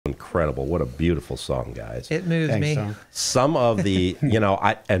incredible. What a beautiful song, guys. It moves me. Tom. Some of the,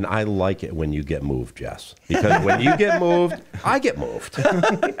 I like it when you get moved, Jess. Because when you get moved, I get moved.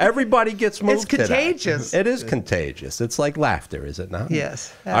 Everybody gets moved. It's contagious. Today. It is contagious. It's like laughter, is it not?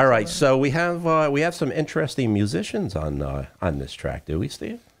 Yes. Absolutely. All right, so we have some interesting musicians on this track, do we,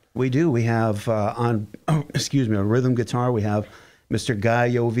 Steve? We do. We have on rhythm guitar, we have Mr. Guy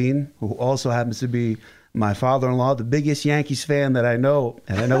Yovine, who also happens to be my father-in-law, the biggest Yankees fan that I know,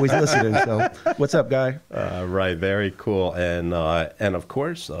 and I know he's listening. So, what's up, Guy? Right, very cool. And of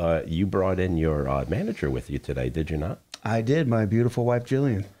course, you brought in your manager with you today, did you not? I did. My beautiful wife,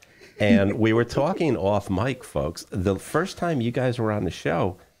 Jillian. And we were talking off mic, folks. The first time you guys were on the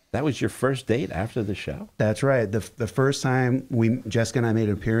show, that was your first date after the show? That's right. The first time Jessica and I made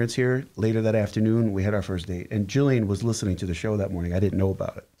an appearance here, later that afternoon, we had our first date. And Jillian was listening to the show that morning. I didn't know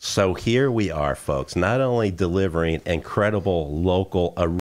about it. So here we are, folks, not only delivering incredible local